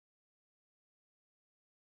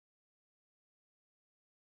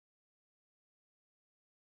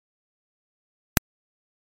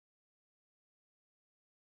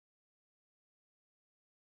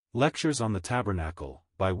Lectures on the Tabernacle,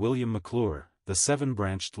 by William McClure, The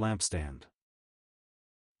Seven-Branched Lampstand.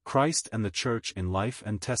 Christ and the Church in Life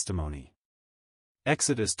and Testimony.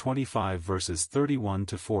 Exodus 25 verses 31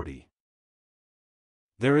 to 40.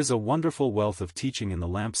 There is a wonderful wealth of teaching in the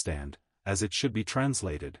lampstand, as it should be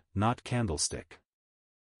translated, not candlestick.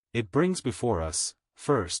 It brings before us,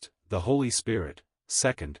 first, the Holy Spirit,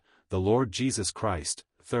 second, the Lord Jesus Christ,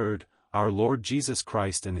 third, our Lord Jesus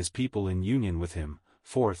Christ and his people in union with him,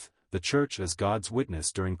 fourth, the Church as God's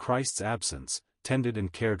witness during Christ's absence, tended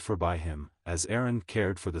and cared for by him, as Aaron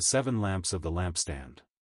cared for the 7 lamps of the lampstand.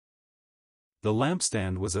 The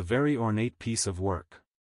lampstand was a very ornate piece of work.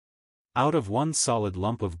 Out of one solid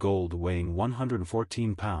lump of gold weighing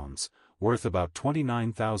 114 pounds, worth about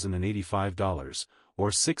 $29,085, or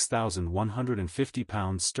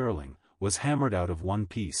 £6,150 sterling, was hammered out of one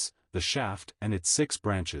piece, the shaft and its 6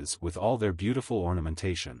 branches with all their beautiful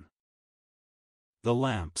ornamentation. The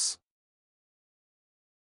lamps.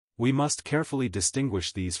 We must carefully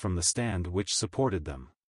distinguish these from the stand which supported them.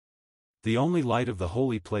 The only light of the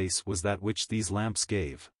holy place was that which these lamps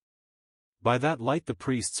gave. By that light the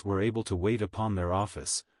priests were able to wait upon their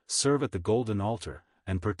office, serve at the golden altar,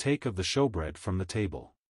 and partake of the showbread from the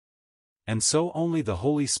table. And so only the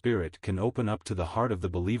Holy Spirit can open up to the heart of the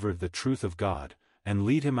believer the truth of God, and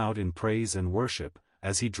lead him out in praise and worship,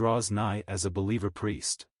 as he draws nigh as a believer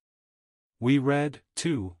priest. We read,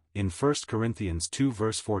 too, in 1 Corinthians 2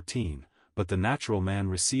 verse 14, "But the natural man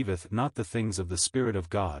receiveth not the things of the Spirit of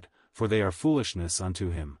God, for they are foolishness unto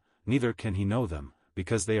him, neither can he know them,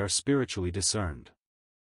 because they are spiritually discerned."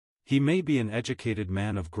 He may be an educated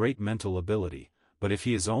man of great mental ability, but if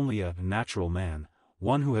he is only a natural man,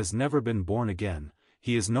 one who has never been born again,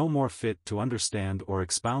 he is no more fit to understand or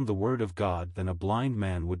expound the Word of God than a blind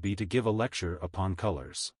man would be to give a lecture upon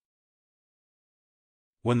colors.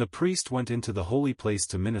 When the priest went into the holy place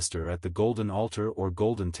to minister at the golden altar or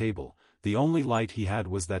golden table, the only light he had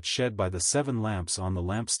was that shed by the 7 lamps on the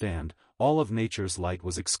lampstand. All of nature's light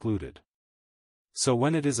was excluded. So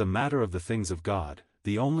when it is a matter of the things of God,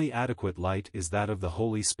 the only adequate light is that of the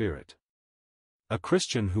Holy Spirit. A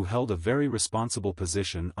Christian who held a very responsible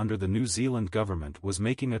position under the New Zealand government was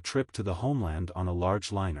making a trip to the homeland on a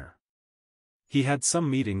large liner. He had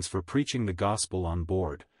some meetings for preaching the gospel on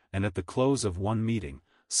board, and at the close of one meeting,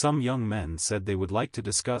 some young men said they would like to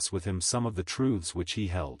discuss with him some of the truths which he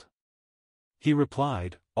held. He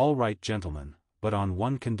replied, "All right, gentlemen, but on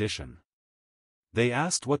one condition." They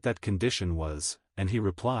asked what that condition was, and he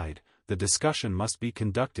replied, "The discussion must be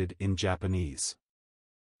conducted in Japanese.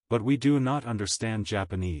 But we do not understand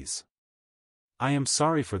Japanese." "I am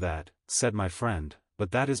sorry for that," said my friend,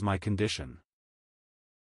 "but that is my condition."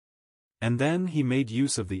 And then he made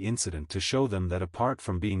use of the incident to show them that apart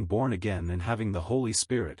from being born again and having the Holy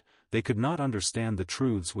Spirit, they could not understand the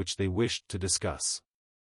truths which they wished to discuss.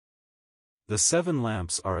 The 7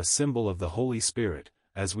 lamps are a symbol of the Holy Spirit,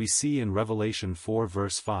 as we see in Revelation 4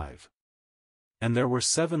 verse 5. "And there were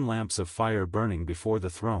 7 lamps of fire burning before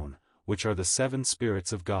the throne, which are the 7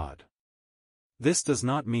 spirits of God." This does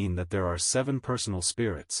not mean that there are 7 personal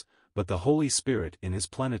spirits, but the Holy Spirit in his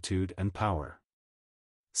plenitude and power.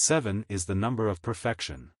 7 is the number of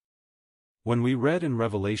perfection. When we read in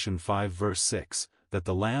Revelation 5 verse 6, that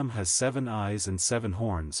the Lamb has 7 eyes and 7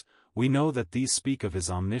 horns, we know that these speak of his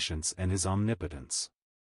omniscience and his omnipotence.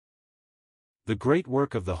 The great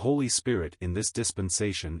work of the Holy Spirit in this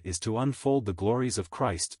dispensation is to unfold the glories of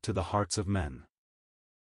Christ to the hearts of men.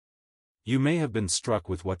 You may have been struck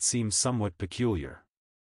with what seems somewhat peculiar.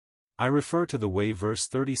 I refer to the way verse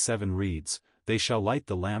 37 reads, "They shall light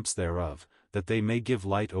the lamps thereof, that they may give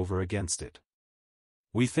light over against it."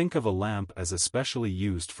 We think of a lamp as especially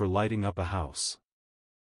used for lighting up a house.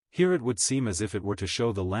 Here it would seem as if it were to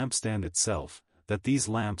show the lampstand itself, that these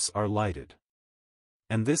lamps are lighted.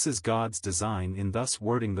 And this is God's design in thus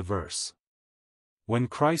wording the verse. When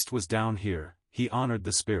Christ was down here, he honored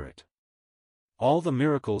the Spirit. All the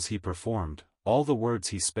miracles he performed, all the words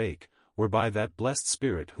he spake, were by that blessed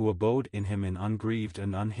Spirit who abode in him in ungrieved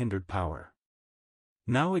and unhindered power.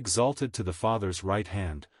 Now exalted to the Father's right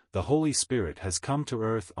hand, the Holy Spirit has come to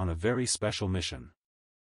earth on a very special mission.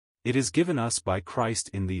 It is given us by Christ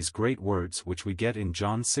in these great words which we get in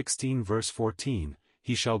John 16 verse 14,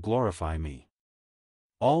 "He shall glorify me."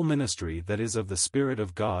 All ministry that is of the Spirit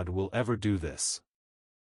of God will ever do this.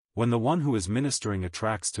 When the one who is ministering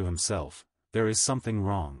attracts to himself, there is something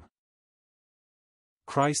wrong.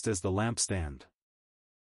 Christ as the lampstand.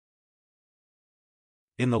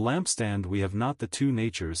 In the lampstand we have not the 2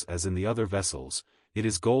 natures as in the other vessels, it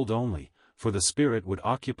is gold only, for the Spirit would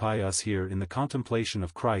occupy us here in the contemplation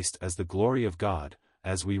of Christ as the glory of God,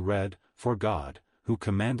 as we read, "For God, who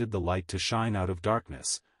commanded the light to shine out of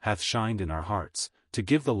darkness, hath shined in our hearts, to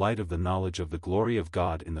give the light of the knowledge of the glory of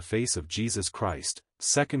God in the face of Jesus Christ.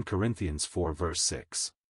 2 Corinthians 4 verse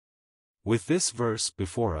 6. With this verse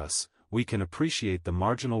before us, we can appreciate the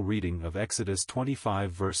marginal reading of Exodus 25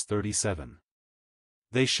 verse 37.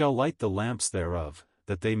 They shall light the lamps thereof,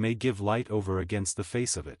 that they may give light over against the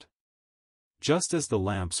face of it. Just as the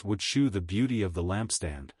lamps would shew the beauty of the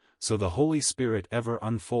lampstand, so the Holy Spirit ever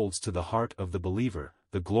unfolds to the heart of the believer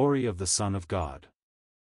the glory of the Son of God.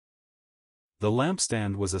 The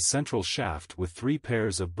lampstand was a central shaft with 3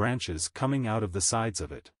 pairs of branches coming out of the sides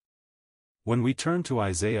of it. When we turn to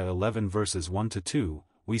Isaiah 11 verses 1-2,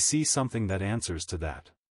 we see something that answers to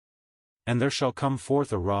that. And there shall come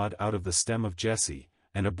forth a rod out of the stem of Jesse,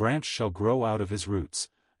 and a branch shall grow out of his roots,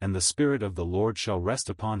 and the Spirit of the Lord shall rest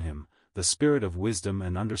upon him, the Spirit of wisdom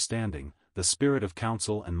and understanding, the Spirit of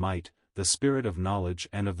counsel and might, the Spirit of knowledge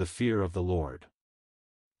and of the fear of the Lord.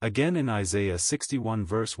 Again in Isaiah 61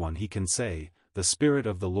 verse 1 he can say, the Spirit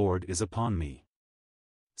of the Lord is upon me.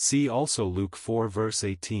 See also Luke 4 verse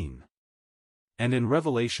 18. And in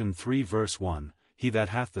Revelation 3 verse 1, he that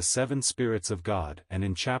hath the 7 spirits of God, and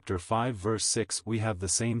in chapter 5 verse 6 we have the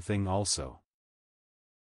same thing also.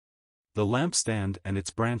 The lampstand and its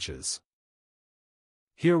branches.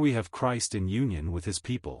 Here we have Christ in union with his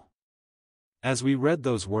people. As we read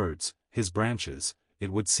those words, his branches,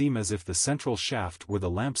 it would seem as if the central shaft were the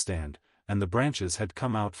lampstand, and the branches had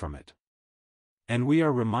come out from it. And we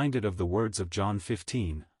are reminded of the words of John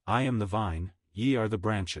 15, I am the vine, ye are the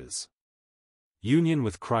branches. Union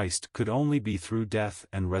with Christ could only be through death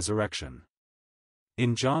and resurrection.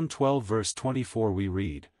 In John 12 verse 24 we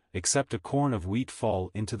read, except a corn of wheat fall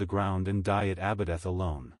into the ground and die it abideth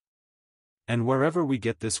alone. And wherever we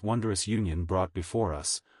get this wondrous union brought before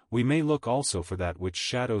us, we may look also for that which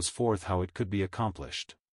shadows forth how it could be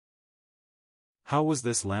accomplished. How was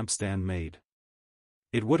this lampstand made?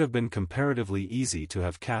 It would have been comparatively easy to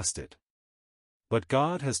have cast it. But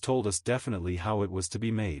God has told us definitely how it was to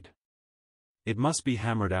be made. It must be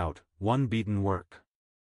hammered out, one beaten work.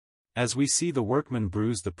 As we see the workman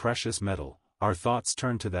bruise the precious metal, our thoughts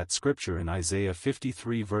turn to that scripture in Isaiah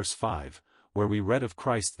 53 verse 5, where we read of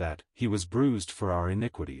Christ that, he was bruised for our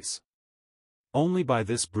iniquities. Only by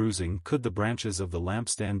this bruising could the branches of the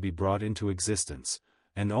lampstand be brought into existence,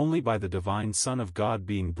 and only by the divine Son of God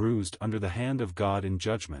being bruised under the hand of God in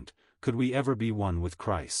judgment, could we ever be one with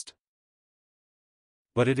Christ.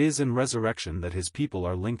 But it is in resurrection that his people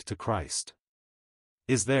are linked to Christ.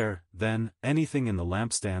 Is there, then, anything in the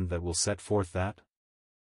lampstand that will set forth that?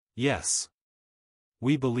 Yes.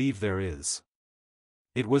 We believe there is.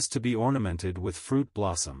 It was to be ornamented with fruit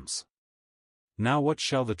blossoms. Now what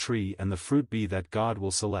shall the tree and the fruit be that God will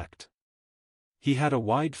select? He had a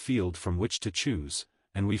wide field from which to choose,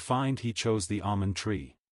 and we find he chose the almond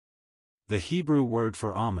tree. The Hebrew word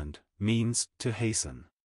for almond means to hasten.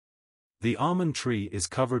 The almond tree is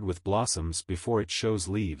covered with blossoms before it shows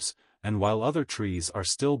leaves, and while other trees are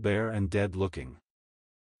still bare and dead-looking.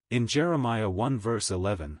 In Jeremiah 1 verse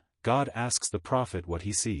 11, God asks the prophet what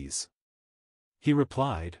he sees. He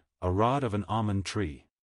replied, a rod of an almond tree.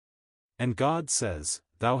 And God says,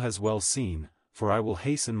 thou hast well seen, for I will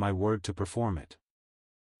hasten my word to perform it.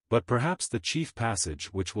 But perhaps the chief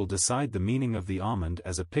passage which will decide the meaning of the almond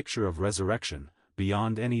as a picture of resurrection,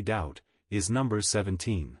 beyond any doubt, is Numbers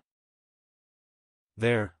 17.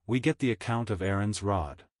 There, we get the account of Aaron's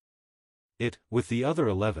rod. It, with the other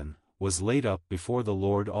 11, was laid up before the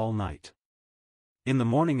Lord all night. In the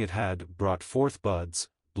morning it had brought forth buds,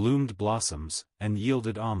 bloomed blossoms, and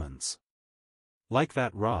yielded almonds. Like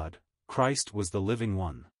that rod, Christ was the living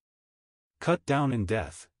one. Cut down in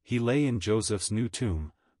death, he lay in Joseph's new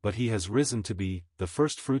tomb, but he has risen to be the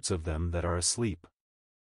firstfruits of them that are asleep.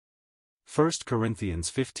 1 Corinthians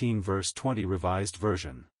 15 verse 20 Revised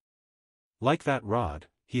Version. Like that rod,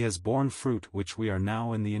 he has borne fruit which we are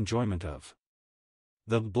now in the enjoyment of.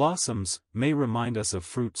 The blossoms may remind us of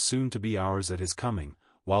fruit soon to be ours at his coming,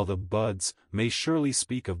 while the buds may surely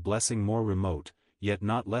speak of blessing more remote, yet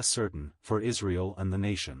not less certain, for Israel and the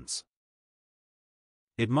nations.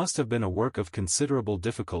 It must have been a work of considerable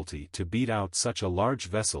difficulty to beat out such a large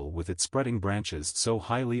vessel with its spreading branches so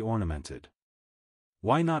highly ornamented.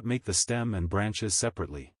 Why not make the stem and branches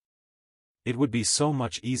separately? It would be so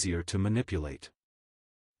much easier to manipulate.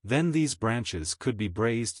 Then these branches could be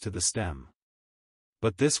brazed to the stem.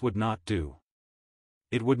 But this would not do.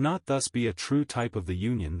 It would not thus be a true type of the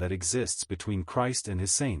union that exists between Christ and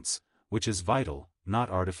his saints, which is vital, not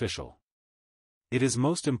artificial. It is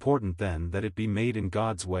most important then that it be made in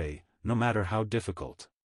God's way, no matter how difficult.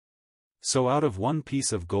 So out of one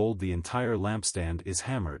piece of gold the entire lampstand is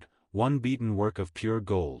hammered, one beaten work of pure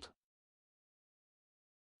gold.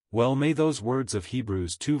 Well, may those words of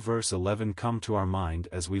Hebrews 2 verse 11 come to our mind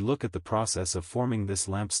as we look at the process of forming this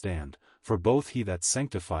lampstand, for both he that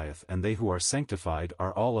sanctifieth and they who are sanctified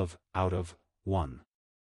are all out of, one.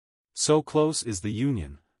 So close is the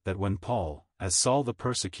union, that when Paul, as Saul the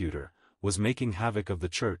persecutor, was making havoc of the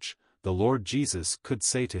church, the Lord Jesus could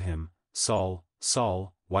say to him, Saul,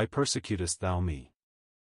 Saul, why persecutest thou me?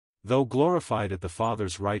 Though glorified at the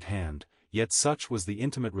Father's right hand, yet such was the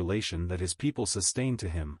intimate relation that his people sustained to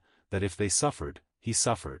him, that if they suffered, he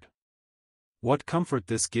suffered. What comfort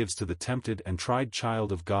this gives to the tempted and tried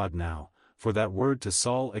child of God now, for that word to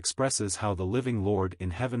Saul expresses how the living Lord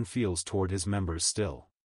in heaven feels toward his members still.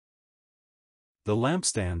 The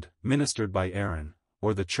lampstand, ministered by Aaron,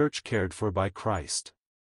 or the church cared for by Christ.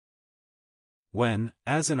 When,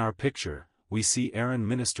 as in our picture, we see Aaron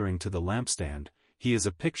ministering to the lampstand, he is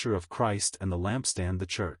a picture of Christ and the lampstand the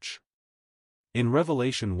church. In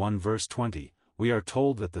Revelation 1 verse 20, we are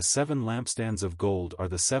told that the 7 lampstands of gold are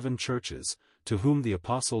the 7 churches, to whom the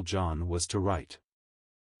Apostle John was to write.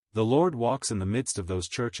 The Lord walks in the midst of those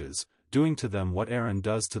churches, doing to them what Aaron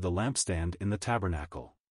does to the lampstand in the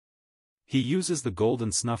tabernacle. He uses the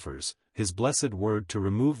golden snuffers, his blessed word to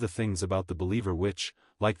remove the things about the believer which,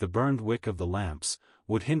 like the burned wick of the lamps,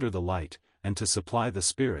 would hinder the light, and to supply the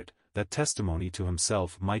Spirit, that testimony to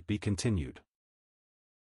himself might be continued.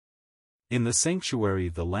 In the sanctuary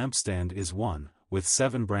the lampstand is one, with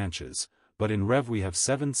 7 branches, but in Rev we have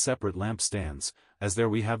 7 separate lampstands, as there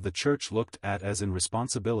we have the church looked at as in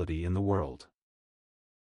responsibility in the world.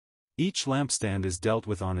 Each lampstand is dealt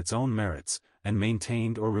with on its own merits, and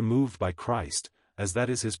maintained or removed by Christ, as that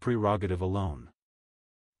is his prerogative alone.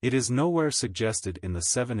 It is nowhere suggested in the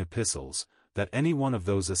 7 epistles, that any one of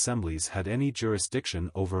those assemblies had any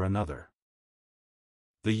jurisdiction over another.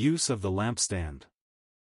 The use of the lampstand.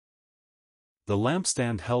 The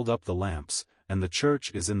lampstand held up the lamps, and the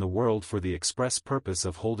church is in the world for the express purpose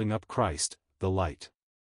of holding up Christ, the light.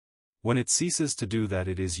 When it ceases to do that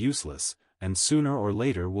it is useless, and sooner or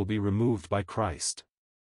later will be removed by Christ.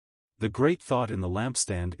 The great thought in the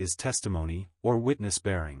lampstand is testimony, or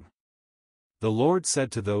witness-bearing. The Lord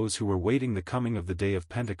said to those who were waiting the coming of the day of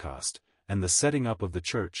Pentecost, and the setting up of the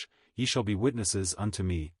church, Ye shall be witnesses unto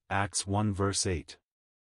me, Acts 1 verse 8.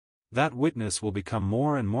 That witness will become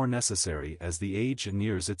more and more necessary as the age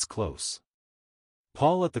nears its close.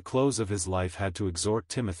 Paul at the close of his life had to exhort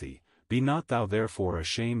Timothy, Be not thou therefore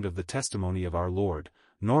ashamed of the testimony of our Lord,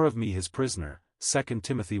 nor of me his prisoner, 2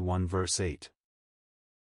 Timothy 1 verse 8.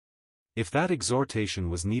 If that exhortation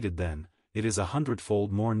was needed then, it is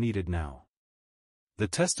 100-fold more needed now. The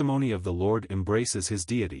testimony of the Lord embraces his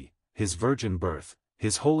deity, his virgin birth,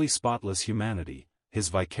 his holy spotless humanity, his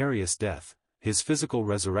vicarious death, his physical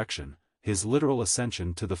resurrection, his literal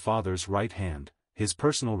ascension to the Father's right hand, his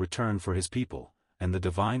personal return for his people, and the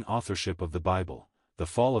divine authorship of the Bible, the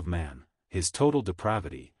fall of man, his total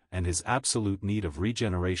depravity, and his absolute need of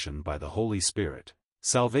regeneration by the Holy Spirit,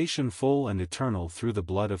 salvation full and eternal through the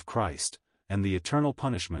blood of Christ, and the eternal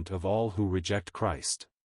punishment of all who reject Christ.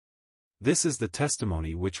 This is the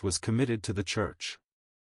testimony which was committed to the church.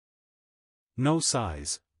 No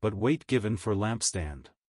size, but weight given for lampstand.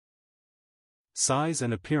 Size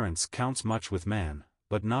and appearance counts much with man,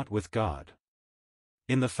 but not with God.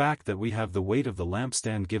 In the fact that we have the weight of the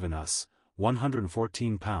lampstand given us,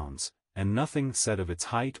 114 pounds, and nothing said of its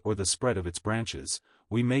height or the spread of its branches,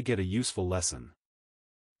 we may get a useful lesson.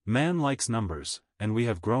 Man likes numbers, and we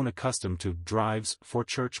have grown accustomed to drives for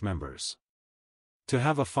church members. To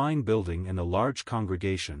have a fine building and a large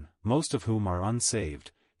congregation, most of whom are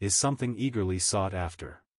unsaved, is something eagerly sought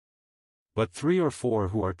after. But 3 or 4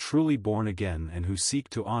 who are truly born again and who seek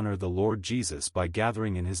to honor the Lord Jesus by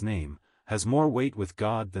gathering in his name, has more weight with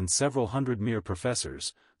God than several hundred mere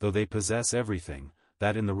professors, though they possess everything,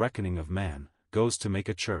 that in the reckoning of man, goes to make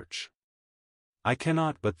a church. I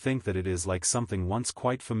cannot but think that it is like something once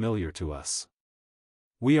quite familiar to us.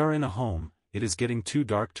 We are in a home, it is getting too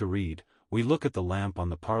dark to read, we look at the lamp on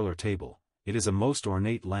the parlor table, it is a most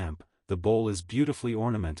ornate lamp, the bowl is beautifully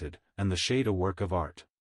ornamented, and the shade a work of art.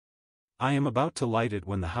 I am about to light it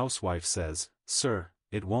when the housewife says, Sir,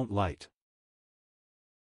 it won't light.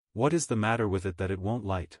 What is the matter with it that it won't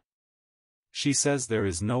light? She says there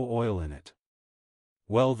is no oil in it.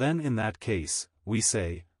 Well then in that case, we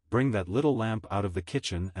say, bring that little lamp out of the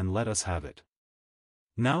kitchen and let us have it.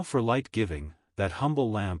 Now for light giving, that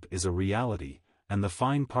humble lamp is a reality, and the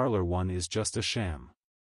fine parlor one is just a sham.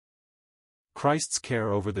 Christ's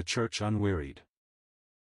care over the church unwearied.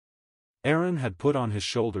 Aaron had put on his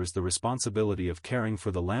shoulders the responsibility of caring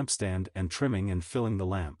for the lampstand and trimming and filling the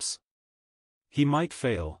lamps. He might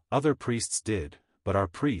fail, other priests did, but our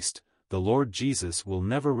priest, the Lord Jesus, will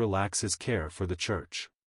never relax his care for the church.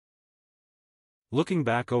 Looking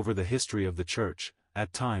back over the history of the church,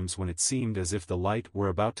 at times when it seemed as if the light were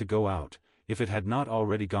about to go out, if it had not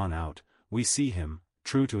already gone out, we see him,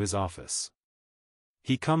 true to his office.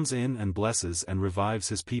 He comes in and blesses and revives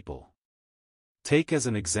his people. Take as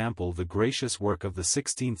an example the gracious work of the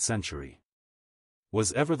 16th century.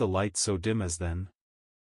 Was ever the light so dim as then?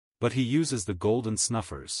 But he uses the golden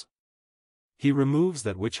snuffers. He removes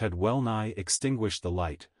that which had well nigh extinguished the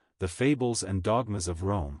light, the fables and dogmas of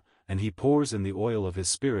Rome, and he pours in the oil of his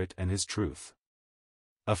Spirit and his truth.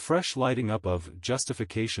 A fresh lighting up of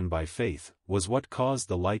justification by faith was what caused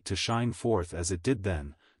the light to shine forth as it did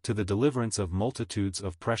then, to the deliverance of multitudes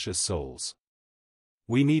of precious souls.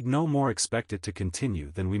 We need no more expect it to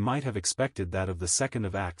continue than we might have expected that of the 2nd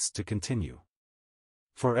of Acts to continue.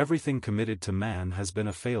 For everything committed to man has been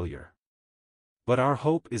a failure. But our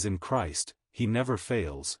hope is in Christ, he never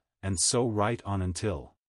fails, and so right on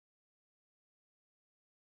until.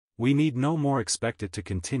 We need no more expect it to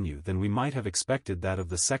continue than we might have expected that of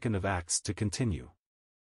the 2nd of Acts to continue.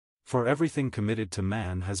 For everything committed to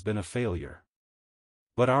man has been a failure.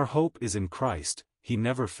 But our hope is in Christ, he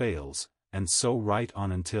never fails, and so right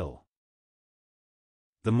on until.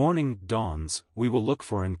 The morning dawns, we will look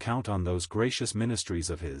for and count on those gracious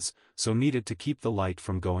ministries of his, so needed to keep the light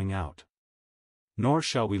from going out. Nor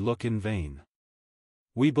shall we look in vain.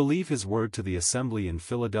 We believe his word to the assembly in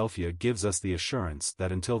Philadelphia gives us the assurance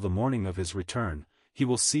that until the morning of his return, he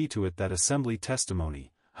will see to it that assembly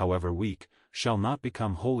testimony, however weak, shall not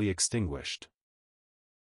become wholly extinguished.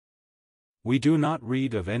 We do not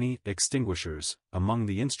read of any extinguishers among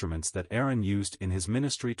the instruments that Aaron used in his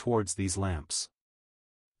ministry towards these lamps.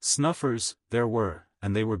 Snuffers there were,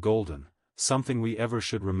 and they were golden, something we ever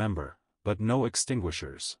should remember, but no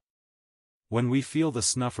extinguishers. When we feel the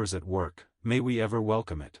snuffers at work, may we ever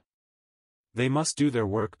welcome it. They must do their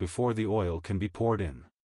work before the oil can be poured in.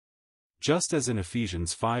 Just as in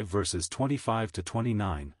Ephesians 5 verses 25 to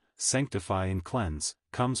 29, sanctify and cleanse,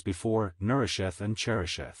 comes before nourisheth and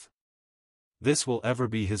cherisheth. This will ever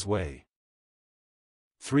be his way.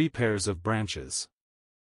 3 pairs of branches.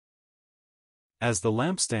 As the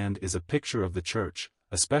lampstand is a picture of the church,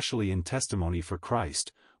 especially in testimony for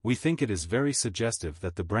Christ, we think it is very suggestive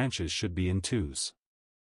that the branches should be in 2s.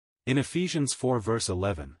 In Ephesians 4 verse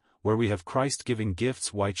 11, where we have Christ giving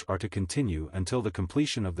gifts which are to continue until the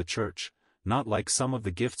completion of the church, not like some of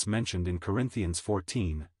the gifts mentioned in Corinthians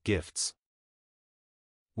 14, gifts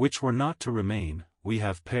which were not to remain, we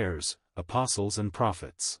have pairs, apostles and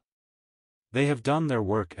prophets. They have done their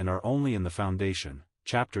work and are only in the foundation,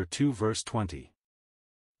 chapter 2 verse 20.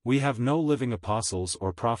 We have no living apostles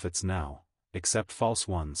or prophets now, except false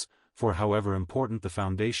ones, for however important the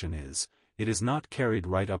foundation is, it is not carried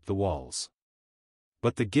right up the walls.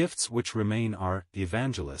 But the gifts which remain are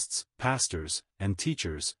evangelists, pastors, and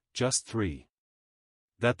teachers, just 3.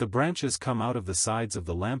 That the branches come out of the sides of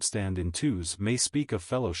the lampstand in 2s may speak of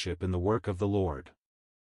fellowship in the work of the Lord.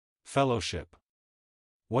 Fellowship.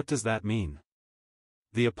 What does that mean?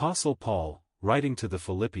 The Apostle Paul, writing to the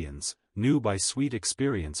Philippians, knew by sweet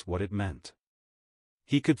experience what it meant.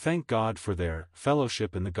 He could thank God for their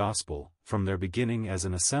fellowship in the gospel, from their beginning as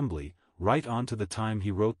an assembly, right on to the time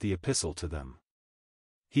he wrote the epistle to them.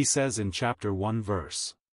 He says in chapter 1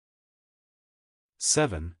 verse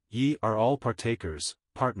 7, Ye are all partakers,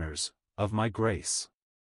 partners, of my grace.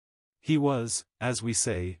 He was, as we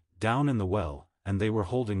say, down in the well, and they were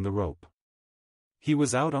holding the rope. He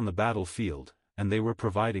was out on the battlefield, and they were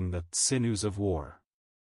providing the sinews of war.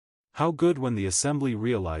 How good when the assembly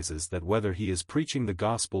realizes that whether he is preaching the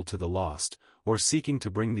gospel to the lost, or seeking to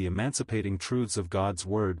bring the emancipating truths of God's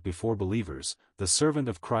word before believers, the servant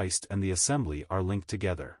of Christ and the assembly are linked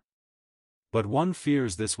together. But one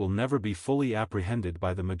fears this will never be fully apprehended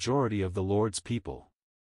by the majority of the Lord's people.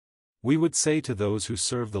 We would say to those who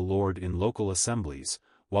serve the Lord in local assemblies,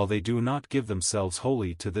 while they do not give themselves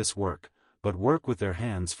wholly to this work, but work with their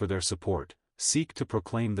hands for their support, seek to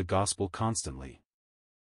proclaim the gospel constantly.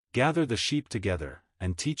 Gather the sheep together,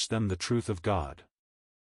 and teach them the truth of God.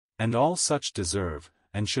 And all such deserve,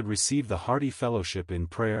 and should receive the hearty fellowship in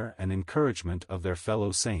prayer and encouragement of their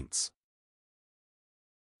fellow saints.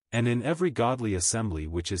 And in every godly assembly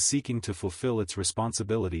which is seeking to fulfill its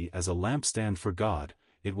responsibility as a lampstand for God,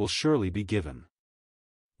 it will surely be given.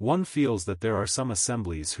 One feels that there are some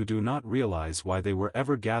assemblies who do not realize why they were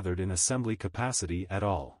ever gathered in assembly capacity at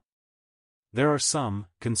all. There are some,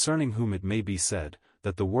 concerning whom it may be said,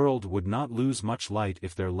 that the world would not lose much light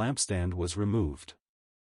if their lampstand was removed.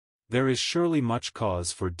 There is surely much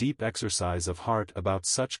cause for deep exercise of heart about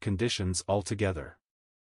such conditions altogether.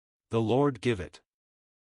 The Lord give it.